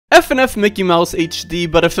FNF Mickey Mouse HD,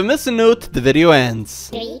 but if I miss a note, the video ends.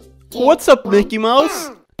 3, 2, What's up, Mickey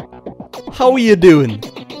Mouse? How are you doing?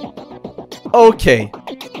 Okay.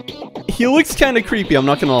 He looks kinda creepy, I'm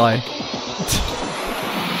not gonna lie.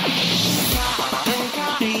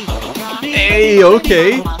 Hey,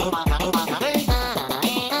 okay.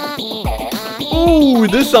 Ooh,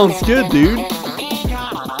 this sounds good, dude.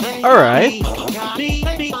 Alright.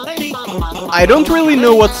 I don't really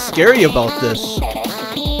know what's scary about this.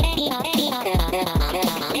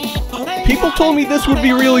 People told me this would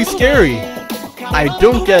be really scary. I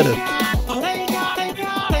don't get it.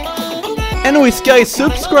 Anyways, guys,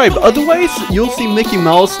 subscribe. Otherwise, you'll see Mickey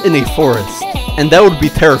Mouse in a forest. And that would be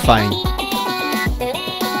terrifying.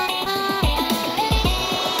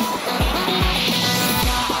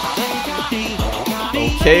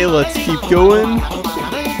 Okay, let's keep going.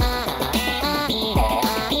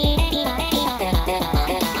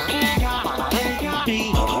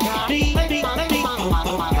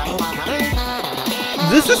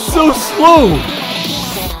 This is so slow!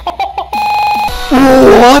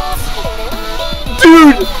 What?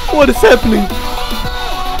 Dude! What is happening?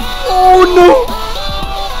 Oh no!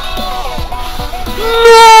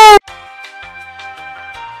 No!